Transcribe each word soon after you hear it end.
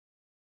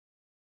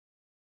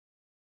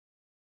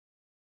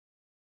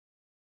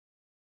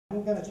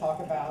I'm going to talk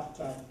about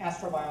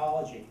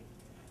astrobiology.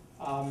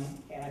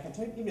 And I can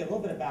give you a little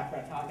bit of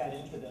background how I got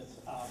into this.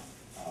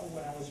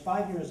 When I was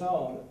 5 years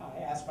old,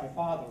 I asked my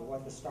father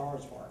what the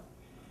stars were.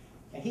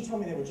 And he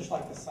told me they were just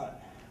like the sun.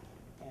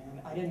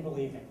 And I didn't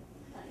believe him.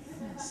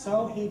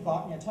 So he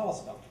bought me a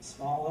telescope, a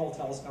small little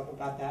telescope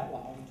about that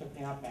long. He took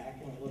me out back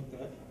and we looked at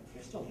it.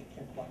 There's still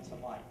pinpoints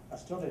of light. I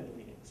still didn't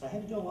read it. So I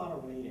had to do a lot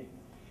of reading.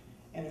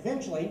 And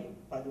eventually,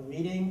 by the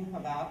reading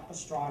about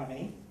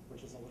astronomy,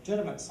 which is a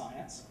legitimate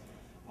science,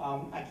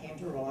 I came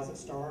to realize that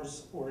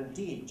stars were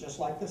indeed just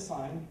like the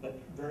sun,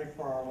 but very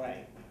far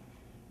away.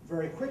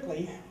 Very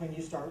quickly, when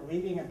you start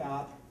reading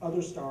about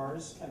other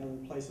stars and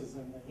other places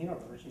in the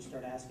universe, you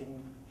start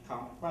asking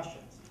common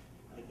questions.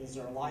 Like, is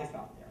there life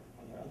out there?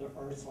 Are there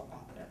other Earths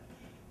out there?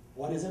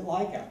 What is it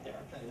like out there?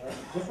 Are there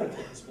different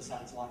things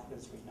besides life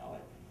as we know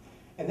it?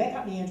 And that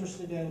got me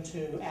interested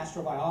into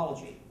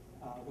astrobiology,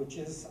 which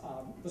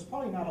was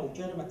probably not a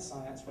legitimate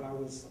science when I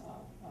was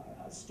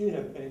a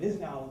student, but it is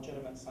now a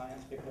legitimate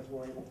science because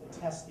we're able to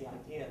test the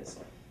ideas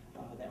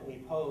that we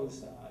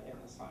pose in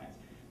the science.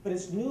 But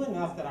it's new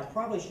enough that I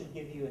probably should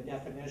give you a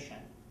definition.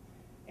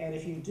 And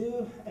if you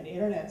do an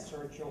internet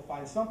search, you'll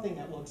find something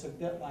that looks a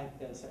bit like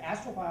this.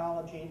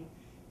 Astrobiology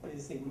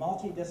is the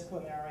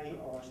multidisciplinary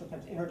or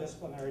sometimes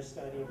interdisciplinary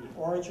study of the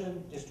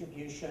origin,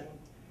 distribution,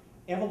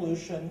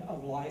 evolution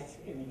of life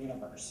in the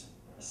universe.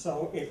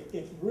 So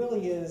it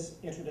really is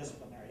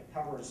interdisciplinary. It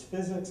covers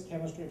physics,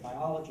 chemistry,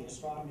 biology,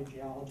 astronomy,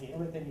 geology,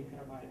 everything you can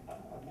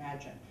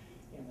imagine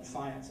in the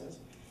sciences.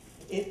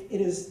 It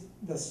is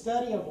the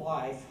study of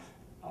life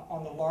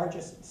on the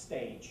largest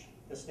stage,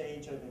 the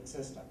stage of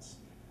existence.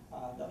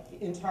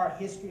 The entire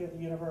history of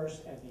the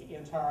universe and the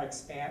entire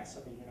expanse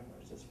of the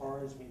universe as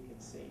far as we can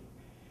see.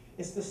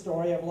 It's the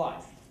story of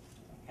life,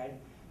 okay?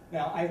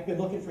 Now, I've been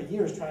looking for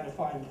years trying to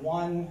find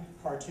one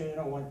cartoon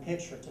or one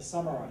picture to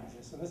summarize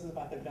this, and this is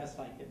about the best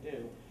I could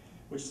do,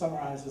 which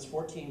summarizes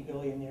 14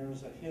 billion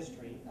years of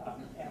history.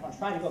 And I'm going to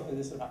try to go through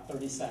this in about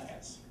 30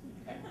 seconds.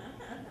 Okay?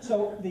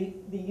 So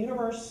the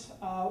universe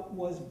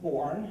was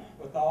born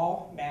with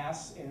all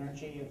mass,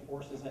 energy, and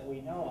forces that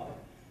we know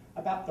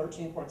of about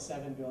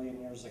 13.7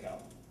 billion years ago.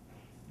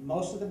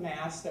 Most of the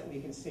mass that we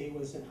can see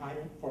was in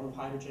form of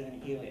hydrogen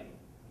and helium.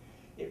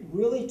 It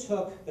really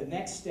took the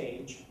next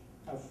stage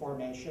of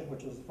formation,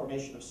 which was the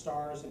formation of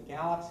stars and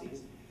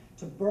galaxies,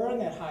 to burn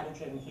that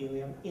hydrogen and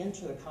helium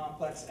into the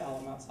complex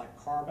elements like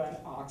carbon,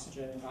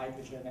 oxygen, and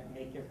nitrogen that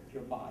make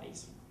your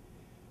bodies.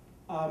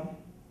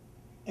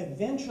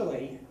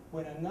 Eventually,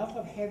 when enough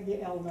of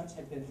heavy elements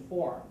had been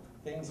formed,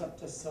 things up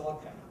to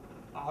silicon,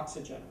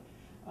 oxygen,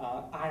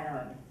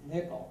 iron,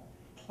 nickel,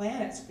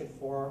 planets could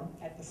form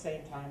at the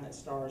same time that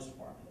stars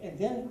formed. And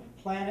then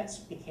planets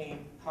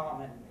became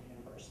common in the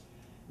universe.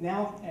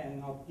 Now,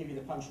 and I'll give you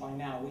the punchline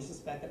now, we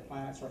suspect that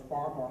planets are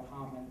far more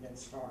common than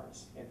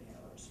stars in the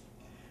universe.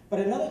 But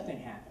another thing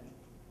happened.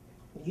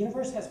 The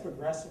universe has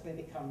progressively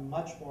become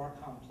much more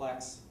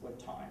complex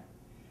with time.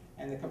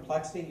 And the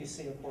complexity you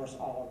see, of course,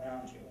 all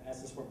around you. And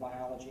this is where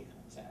biology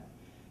comes in.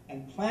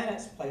 And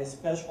planets play a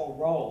special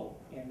role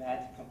in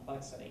that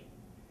complexity.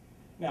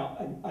 Now,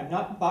 I'm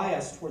not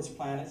biased towards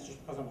planets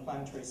just because I'm a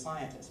planetary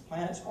scientist.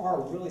 Planets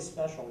are really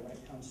special when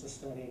it comes to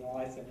studying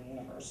life in the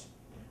universe,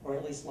 or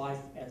at least life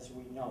as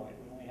we know it.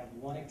 We only have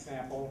one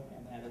example,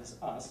 and that is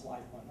us,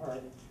 life on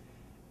Earth.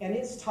 And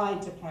it's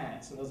tied to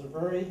planets, and there's a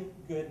very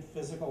good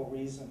physical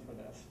reason for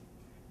this.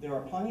 There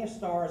are plenty of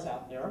stars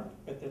out there,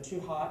 but they're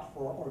too hot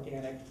for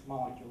organic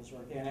molecules,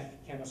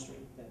 organic chemistry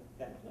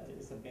that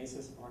is the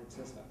basis of our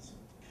existence.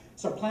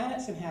 So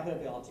planets and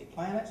habitability.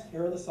 Planets,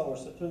 here are the solar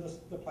system,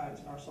 the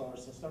planets in our solar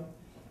system.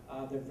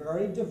 They're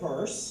very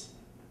diverse.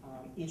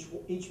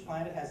 Each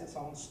planet has its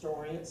own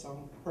story, its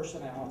own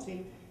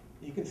personality.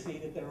 You can see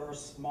that there are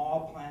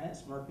small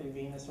planets, Mercury,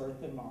 Venus,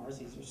 Earth, and Mars.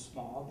 These are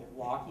small,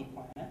 they're rocky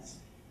planets.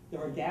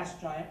 There are gas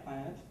giant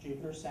planets,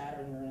 Jupiter,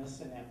 Saturn, Uranus,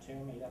 and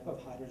Neptune, made up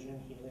of hydrogen,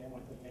 helium,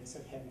 with a mix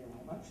of heavier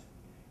elements.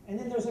 And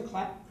then there's a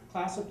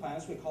class of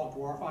planets we call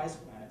dwarf ice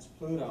planets,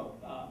 Pluto,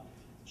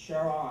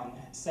 Charon,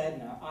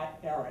 Sedna,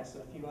 Eris,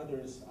 and a few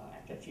others,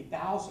 actually a few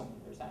thousand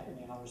others in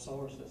the outer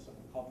solar system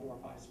called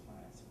dwarf ice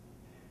planets.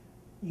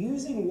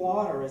 Using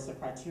water as the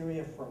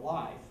criteria for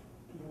life,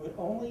 you would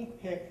only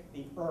pick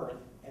the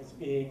Earth as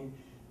being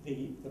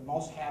the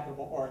most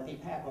habitable, or the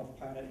habitable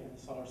planet in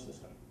the solar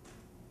system.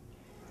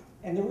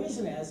 And the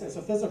reason is, it's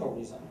a physical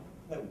reason,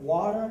 that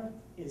water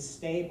is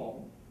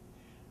stable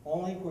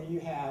only where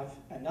you have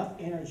enough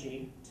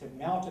energy to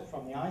melt it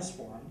from the ice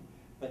form,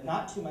 but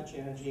not too much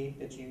energy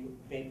that you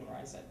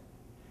vaporize it.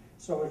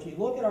 So if you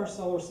look at our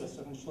solar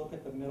system, and just look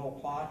at the middle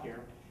plot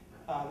here,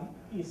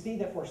 you see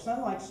that for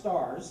sun-like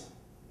stars,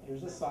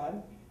 here's the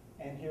sun,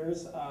 and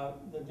here's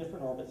the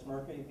different orbits,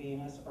 Mercury,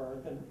 Venus,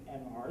 Earth,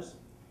 and Mars.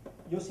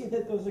 You'll see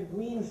that there's a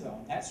green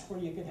zone. That's where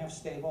you can have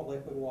stable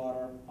liquid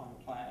water on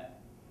a planet.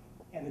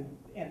 And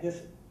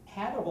this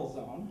habitable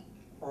zone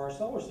for our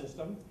solar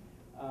system,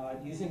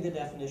 using the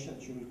definition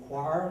that you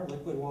require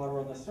liquid water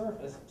on the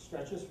surface,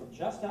 stretches from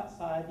just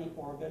outside the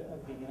orbit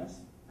of Venus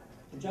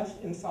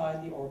just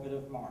inside the orbit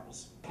of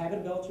Mars.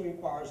 Habitability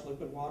requires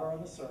liquid water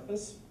on the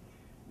surface.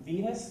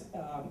 Venus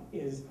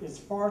is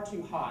far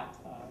too hot.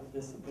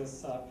 This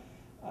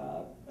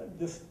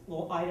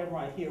little item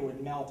right here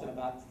would melt in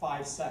about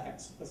 5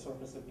 seconds at the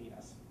surface of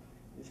Venus.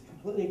 It's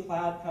completely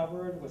cloud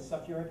covered with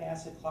sulfuric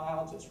acid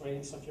clouds. It's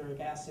raining sulfuric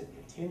acid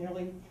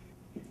continually.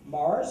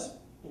 Mars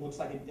looks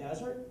like a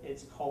desert.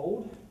 It's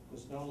cold.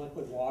 There's no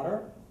liquid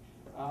water.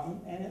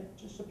 And it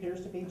just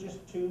appears to be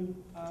just too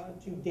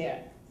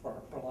dead for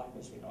life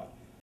as we know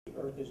it. The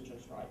Earth is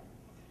just right.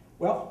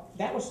 Well,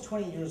 that was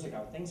 20 years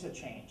ago. Things have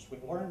changed.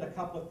 We've learned a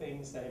couple of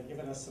things that have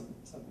given us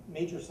some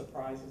major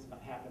surprises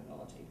about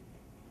habitability.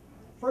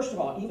 First of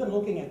all, even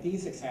looking at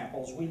these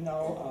examples, we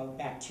know of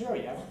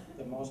bacteria,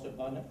 the most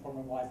abundant form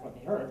of life on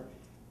the Earth,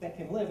 that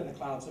can live in the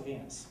clouds of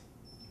Venus.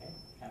 Okay?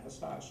 Kind of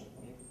astonishing.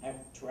 We have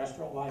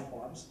terrestrial life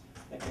forms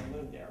that can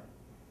live there.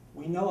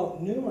 We know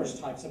of numerous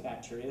types of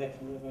bacteria that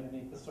can live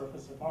underneath the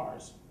surface of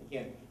Mars.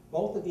 Again,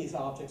 both of these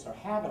objects are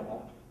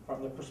habitable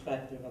from the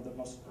perspective of the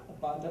most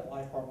abundant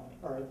life form on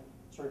the Earth,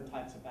 certain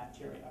types of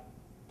bacteria.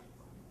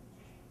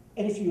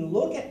 And if you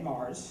look at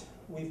Mars,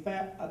 we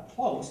found up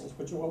close,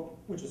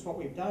 which is what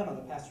we've done over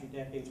the past few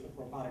decades with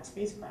robotic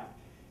spacecraft,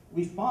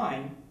 we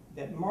find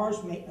that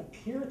Mars may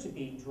appear to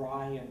be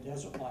dry and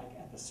desert-like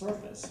at the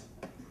surface,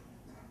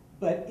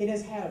 but it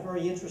has had a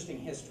very interesting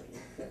history.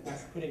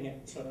 That's putting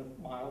it sort of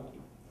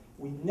mildly.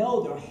 We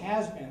know there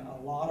has been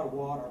a lot of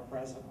water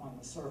present on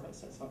the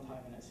surface at some time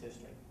in its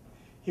history.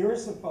 Here are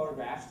some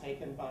photographs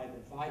taken by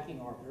the Viking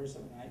orbiters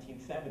in the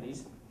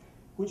 1970s,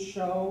 which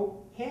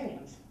show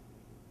canyons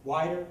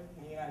wider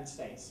in the United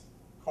States,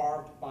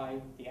 carved by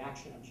the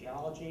action of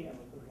geology and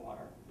liquid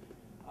water.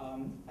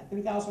 A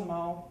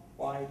 3,000-mile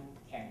wide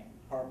canyon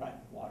carved by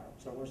water.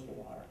 So where's the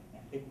water? Yeah,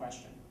 big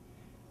question.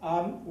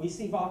 We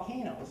see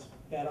volcanoes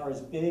that are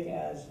as big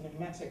as New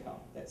Mexico,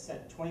 that's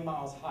set 20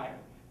 miles higher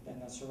than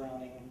the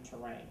surrounding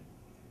terrain.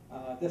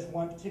 This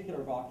one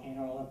particular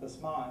volcano, Olympus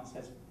Mons,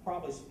 has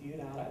probably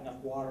spewed out enough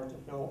water to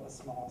fill a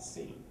small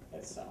sea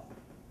itself.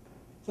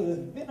 So there's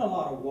been a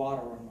lot of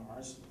water on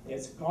Mars.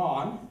 It's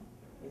gone.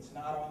 It's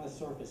not on the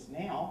surface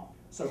now.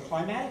 So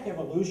climatic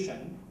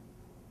evolution,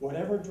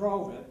 whatever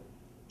drove it,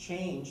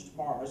 changed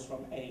Mars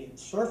from a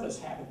surface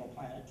habitable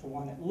planet to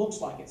one that looks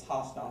like it's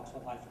hostile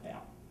to life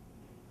now.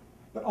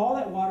 But all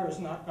that water is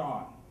not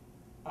gone.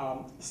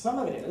 Some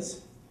of it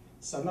is.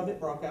 Some of it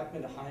broke up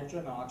into hydrogen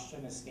and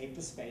oxygen, escaped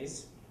to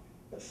space.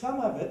 But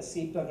some of it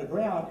seeped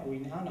underground, and we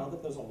now know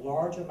that there's a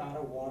large amount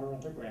of water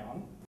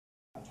underground.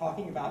 I'm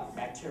talking about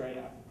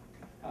bacteria.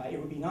 It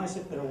would be nice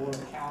if there were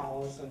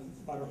cows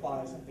and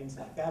butterflies and things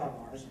like that on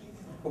Mars,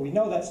 but we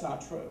know that's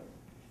not true.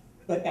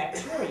 But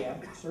bacteria,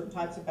 certain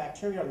types of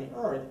bacteria on the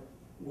Earth,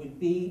 would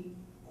be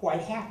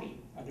quite happy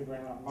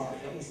underground on Mars,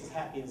 or at least as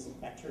happy as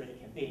bacteria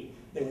can be.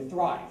 They would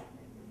thrive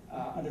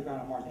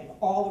underground on Mars. They have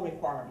all the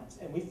requirements,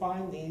 and we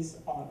find these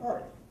on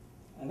Earth.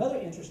 Another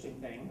interesting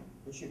thing,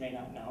 which you may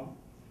not know,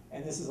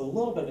 and this is a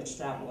little bit of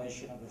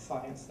extrapolation of the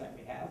science that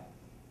we have,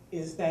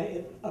 is that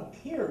it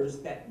appears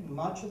that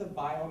much of the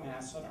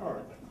biomass on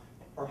Earth,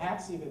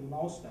 perhaps even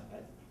most of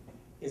it,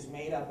 is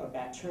made up of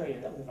bacteria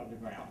that live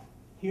underground.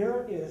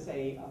 Here is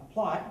a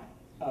plot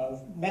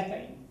of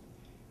methane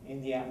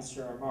in the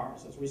atmosphere of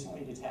Mars. It was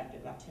recently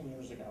detected about 10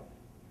 years ago.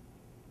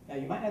 Now,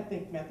 you might not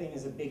think methane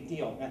is a big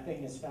deal.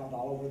 Methane is found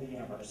all over the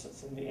universe.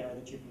 It's in the air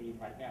that you breathe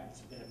right now.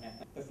 It's a bit of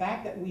methane. The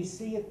fact that we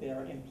see it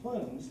there in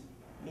plumes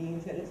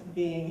means that it's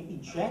being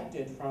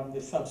ejected from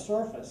the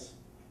subsurface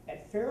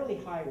at fairly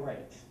high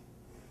rates,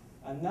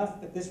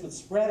 enough that this would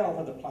spread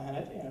over the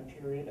planet in a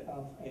period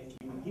of a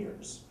few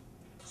years.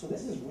 So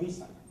this is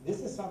recent. This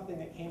is something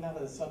that came out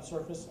of the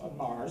subsurface of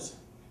Mars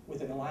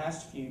within the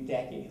last few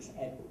decades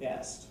at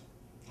best,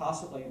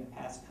 possibly in the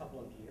past couple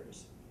of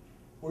years.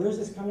 Where is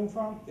this coming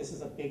from? This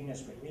is a big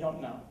mystery. We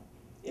don't know.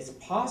 It's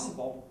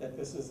possible that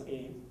this is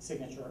a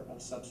signature of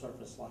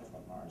subsurface life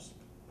on Mars.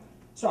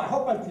 So I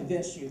hope I've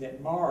convinced you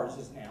that Mars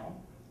is now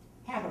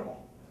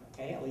habitable,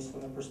 okay, at least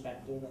from the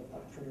perspective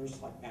of critters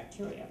like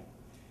bacteria.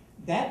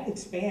 That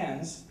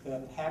expands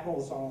the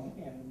habitable zone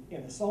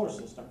in the solar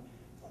system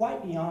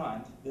quite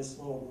beyond this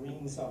little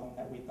green zone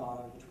that we thought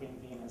of between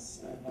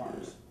Venus and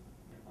Mars.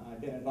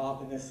 I've been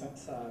involved in this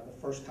since the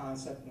first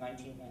concept in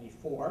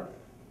 1994.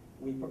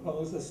 We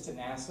proposed this to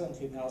NASA in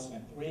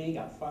 2003,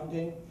 got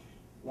funding,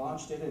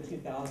 launched it in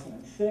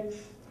 2006,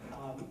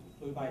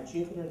 flew by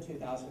Jupiter in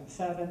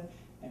 2007,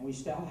 and we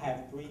still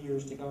have 3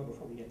 years to go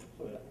before we get to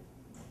Pluto.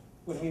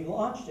 When we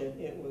launched it,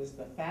 it was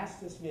the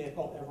fastest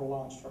vehicle ever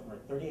launched from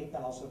Earth,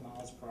 38,000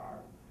 miles per hour,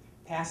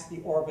 past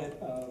the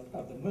orbit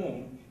of the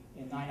moon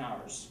in 9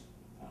 hours.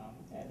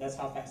 And that's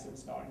how fast it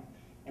was going.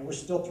 And we're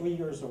still 3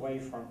 years away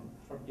from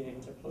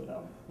getting to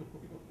Pluto.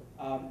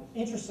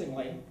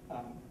 Interestingly,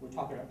 we were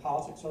talking about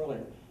politics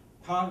earlier,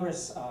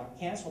 Congress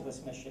canceled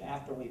this mission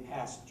after we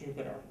passed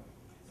Jupiter.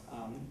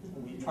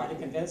 We tried to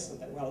convince them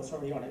that, well, it's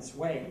already on its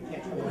way, we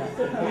can't turn around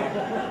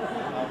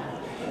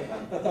and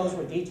back. But those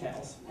were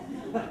details.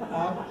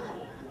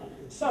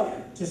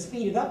 So, to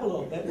speed it up a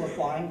little bit, we're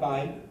flying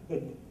by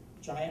the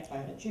giant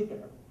planet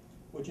Jupiter.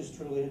 which is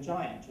truly a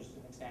giant. Just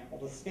an example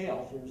to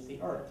scale, here's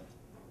the Earth.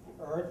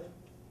 The Earth,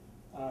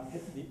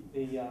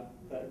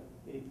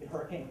 the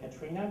Hurricane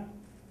Katrina,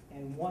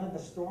 and one of the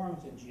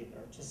storms in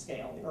Jupiter to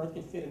scale. The Earth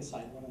could fit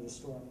inside one of the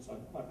storms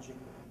on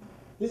Jupiter.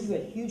 This is a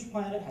huge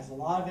planet, has a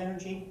lot of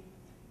energy,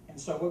 and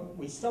so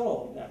we stole a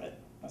little bit of it.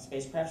 A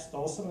spacecraft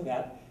stole some of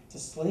that to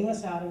sling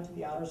us out into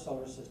the outer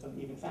solar system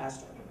even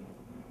faster.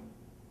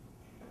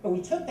 But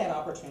we took that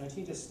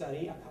opportunity to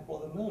study a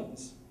couple of the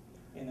moons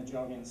in the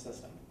Jovian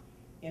system.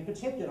 In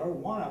particular,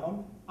 one of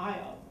them,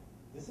 Io.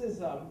 This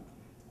is a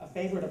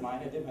favorite of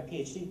mine. I did my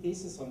PhD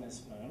thesis on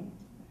this moon.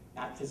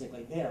 Not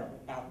physically there,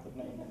 but about the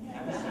moon and the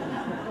atmosphere.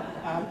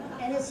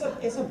 And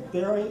it's a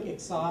very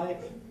exotic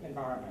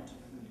environment,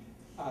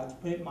 to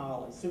put it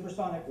mildly.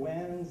 Supersonic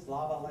winds,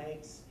 lava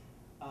lakes,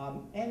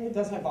 and it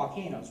does have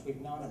volcanoes. We've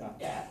known about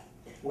that.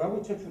 Well,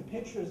 we took some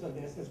pictures of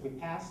this as we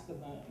passed the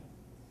moon.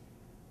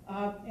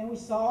 And we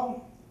saw,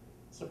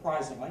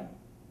 surprisingly,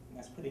 and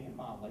that's putting it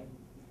mildly,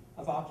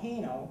 a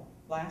volcano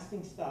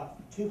blasting stuff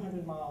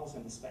 200 miles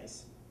into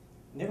space.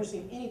 Never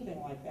seen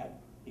anything like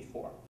that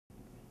before.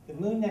 The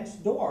moon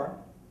next door,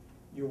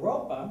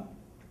 Europa,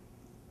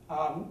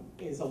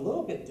 is a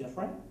little bit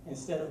different.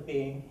 Instead of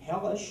being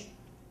hellish,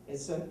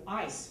 it's an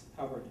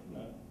ice-covered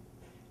moon.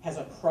 Has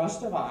a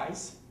crust of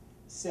ice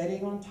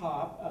setting on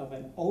top of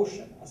an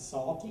ocean, a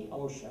salty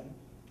ocean,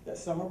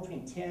 that's somewhere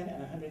between 10 and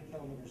 100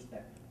 kilometers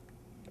thick.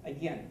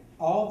 Again,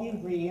 all the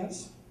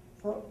ingredients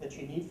that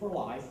you need for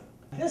life.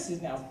 This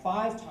is now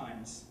 5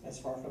 times as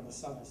far from the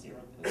sun as the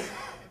Earth is.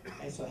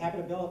 Okay, so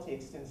habitability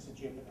extends to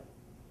Jupiter.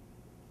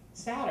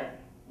 Saturn.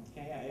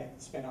 Okay, I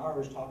spent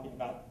hours talking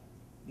about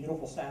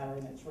beautiful Saturn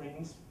and its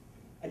rings.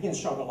 Again,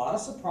 showed a lot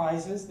of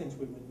surprises, things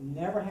we would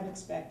never have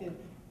expected.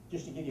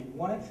 Just to give you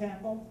one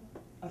example,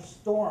 a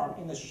storm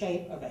in the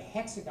shape of a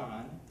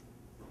hexagon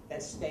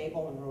that's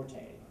stable and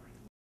rotating.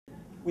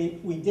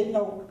 We did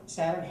know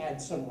Saturn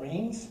had some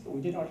rings, but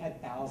we didn't know it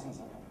had thousands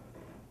of them.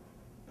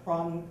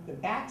 From the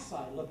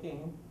backside,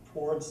 looking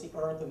towards the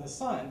Earth and the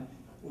Sun,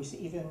 we see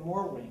even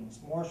more rings,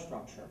 more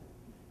structure.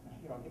 Now,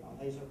 here, I'll get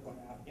my laser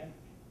pointer out again.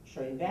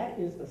 Show you, that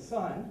is the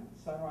sun,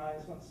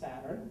 sunrise on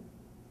Saturn.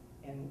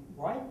 And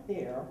right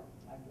there,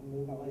 I can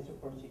move my laser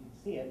pointer so you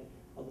can see it,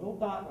 a little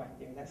dot right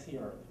there, that's the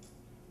Earth,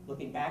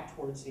 looking back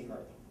towards the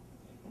Earth.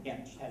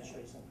 Again, just had to show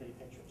you some pretty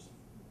pictures.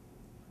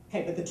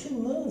 Okay, but the 2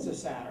 moons of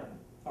Saturn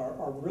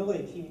are really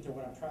key to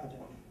what I'm trying to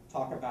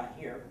talk about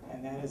here,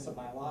 and that is the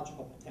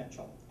biological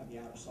potential of the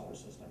outer solar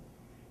system.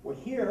 We're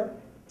here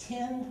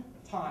 10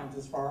 times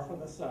as far from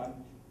the sun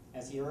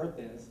as the Earth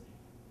is,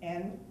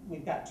 and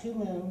we've got 2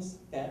 moons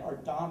that are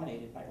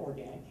dominated by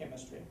organic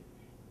chemistry.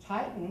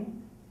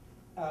 Titan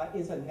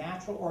is a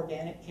natural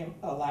organic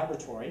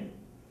laboratory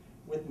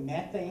with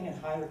methane and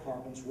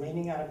hydrocarbons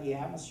raining out of the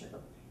atmosphere,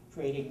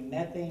 creating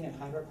methane and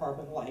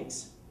hydrocarbon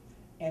lakes.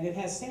 And it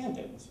has sand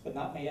dunes, but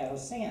not made out of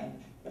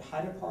sand, but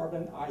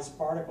hydrocarbon ice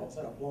particles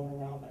that are blown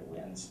around by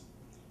winds.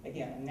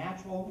 Again, a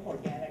natural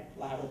organic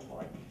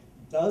laboratory.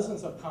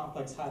 Dozens of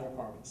complex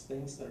hydrocarbons,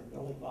 things that are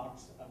building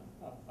blocks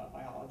of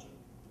biology.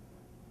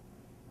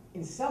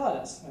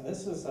 Enceladus, and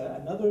this is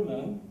another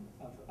moon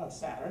of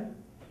Saturn.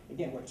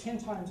 Again, we're 10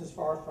 times as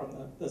far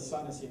from the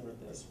sun as the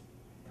Earth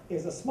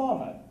is a small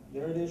moon.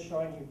 There it is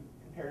showing you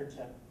compared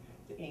to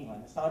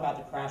England. It's not about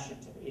to crash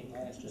into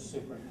England, it's just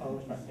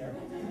superimposed right there.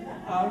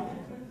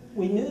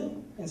 We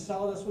knew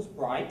Enceladus was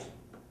bright.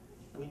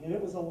 We knew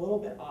it was a little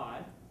bit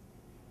odd.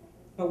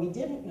 But we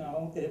didn't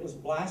know that it was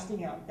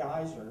blasting out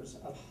geysers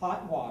of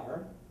hot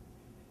water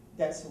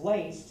that's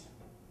laced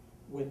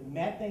with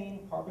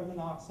methane, carbon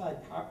monoxide,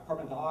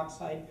 carbon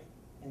dioxide,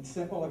 and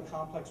simple and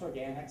complex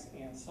organics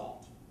and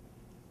salt.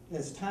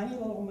 This tiny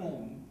little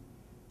moon,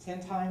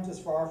 10 times as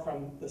far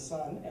from the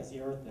sun as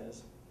the Earth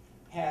is,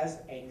 has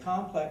a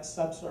complex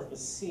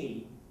subsurface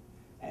sea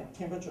at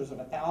temperatures of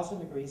 1,000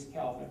 degrees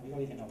Kelvin. We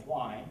don't even know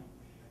why.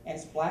 And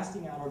it's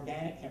blasting out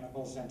organic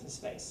chemicals into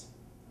space.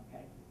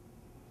 Okay?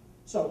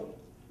 So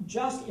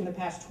just in the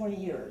past 20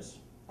 years,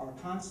 our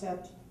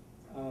concept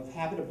of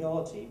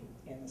habitability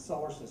in the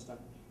solar system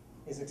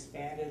is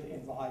expanded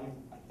in volume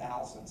by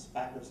thousands,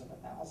 factors of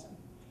 1,000.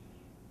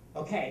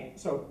 Okay,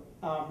 so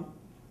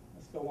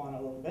let's go on a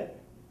little bit.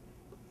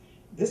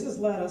 This has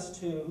led us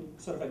to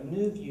sort of a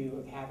new view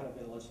of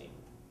habitability.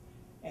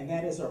 And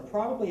that is there are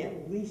probably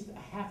at least a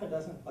half a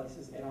dozen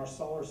places in our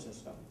solar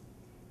system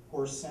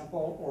where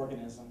simple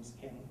organisms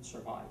can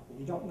survive.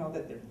 We don't know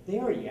that they're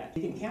there yet.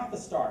 We can count the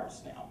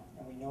stars now,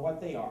 and we know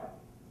what they are.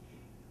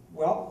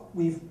 Well,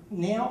 we've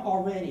now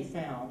already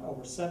found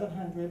over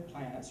 700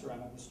 planets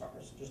around other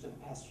stars, just in the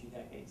past few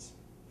decades.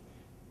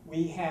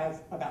 We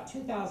have about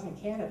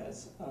 2,000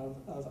 candidates of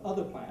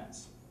other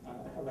planets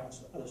around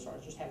other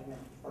stars, just haven't been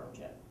confirmed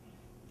yet.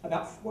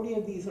 About 40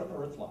 of these are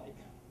Earth-like.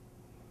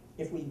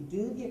 If we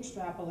do the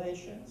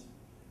extrapolations,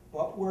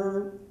 what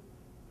we're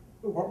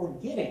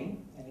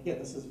getting, and again,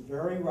 this is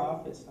very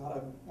rough, it's not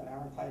an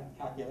ironclad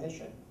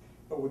calculation,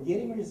 but we're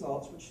getting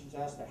results which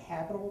suggest that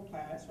habitable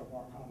planets are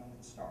more common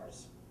than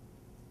stars.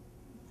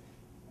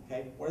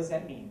 Okay, what does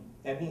that mean?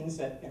 That means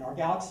that in our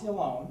galaxy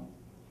alone,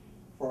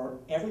 For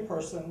every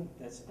person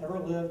that's ever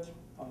lived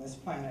on this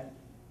planet,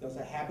 there's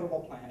a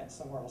habitable planet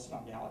somewhere else in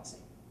our galaxy.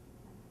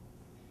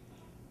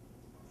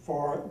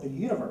 For the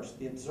universe,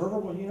 the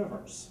observable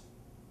universe,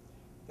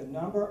 the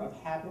number of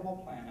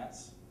habitable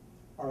planets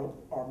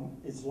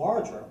is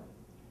larger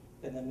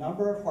than the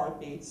number of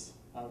heartbeats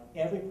of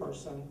every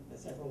person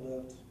that's ever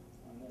lived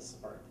on this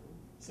earth.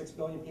 6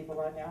 billion people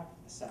right now,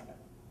 a second.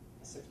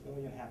 6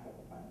 billion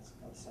habitable planets,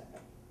 a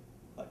second.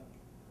 But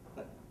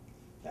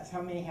that's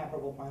how many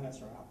habitable planets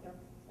are out there.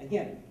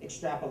 Again,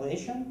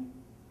 extrapolation,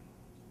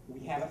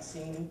 we haven't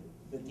seen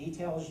the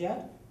details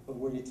yet, but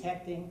we're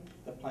detecting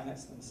the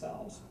planets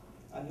themselves.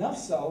 Enough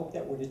so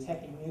that we're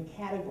detecting new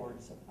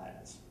categories of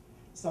planets.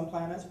 Some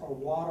planets are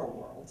water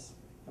worlds,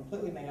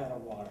 completely made out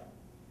of water.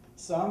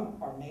 Some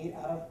are made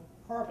out of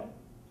carbon,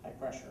 high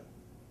pressure,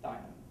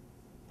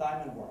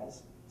 diamond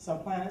worlds. Some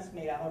planets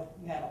made out of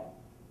metal.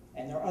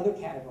 And there are other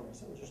categories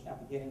that we're just now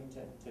beginning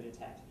to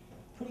detect.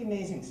 Pretty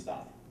amazing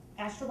stuff.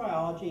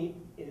 Astrobiology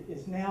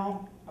is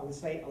now, I would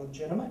say, a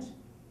legitimate,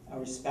 a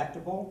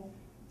respectable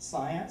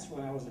science.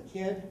 When I was a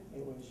kid,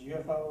 it was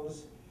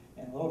UFOs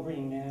and little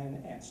green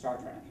men and Star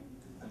Trek.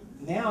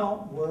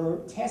 Now we're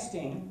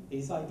testing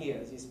these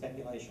ideas, these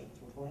speculations.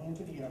 We're going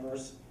into the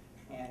universe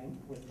and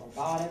with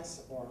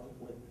robotics or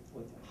with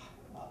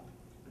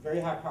very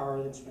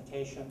high-powered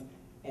instrumentation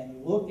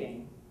and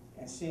looking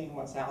and seeing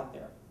what's out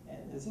there.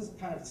 And this is the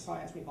kind of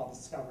science we call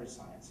discovery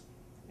science.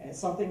 And it's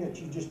something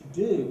that you just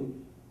do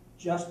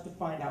just to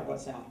find out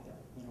what's out there.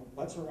 You know,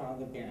 what's around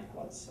the bend,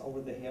 what's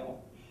over the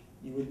hill.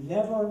 You would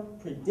never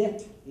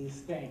predict these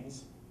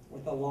things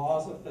with the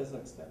laws of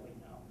physics that we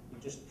know. You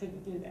just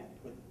couldn't do that.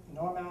 With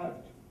no amount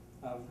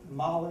of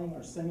modeling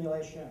or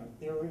simulation or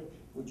theory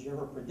would you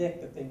ever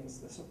predict the things,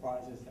 the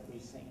surprises that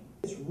we've seen.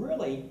 It's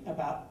really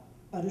about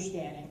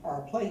understanding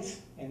our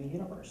place in the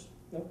universe.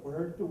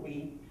 Where do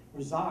we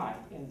reside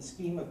in the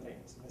scheme of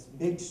things? This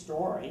big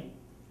story,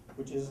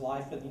 which is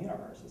life in the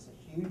universe. It's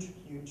a huge,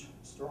 huge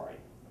story.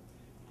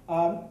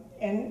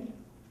 And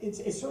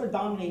it's sort of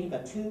dominated by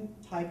two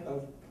types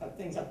of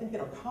things I think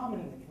that are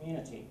common in the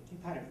community, two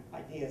kind of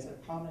ideas that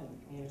are common in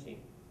the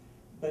community,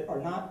 but are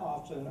not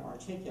often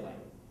articulated.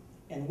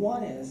 And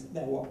one is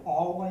that we're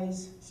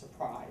always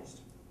surprised.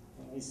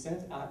 When we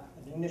send out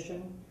a new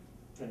mission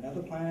to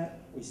another planet,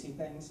 we see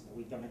things that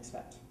we don't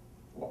expect.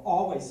 We're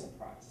always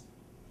surprised.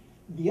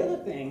 The other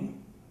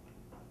thing,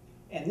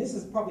 and this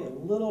is probably a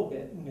little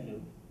bit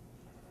new,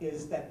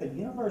 is that the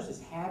universe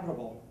is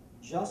habitable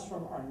just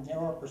from our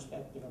narrow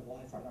perspective of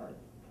life on Earth.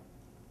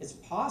 It's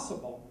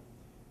possible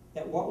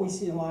that what we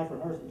see in life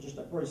on Earth is just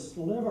a very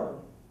sliver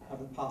of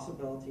the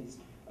possibilities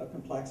of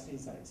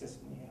complexities that exist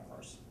in the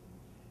universe.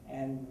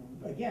 And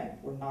again,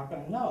 we're not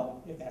going to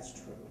know if that's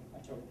true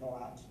until we go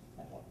out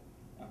and look.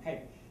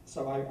 Okay,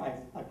 so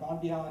I've gone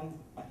beyond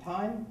my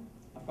time.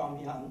 I've gone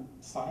beyond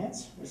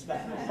science,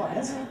 respectful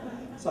science.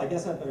 So I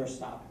guess I better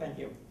stop. Thank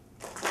you.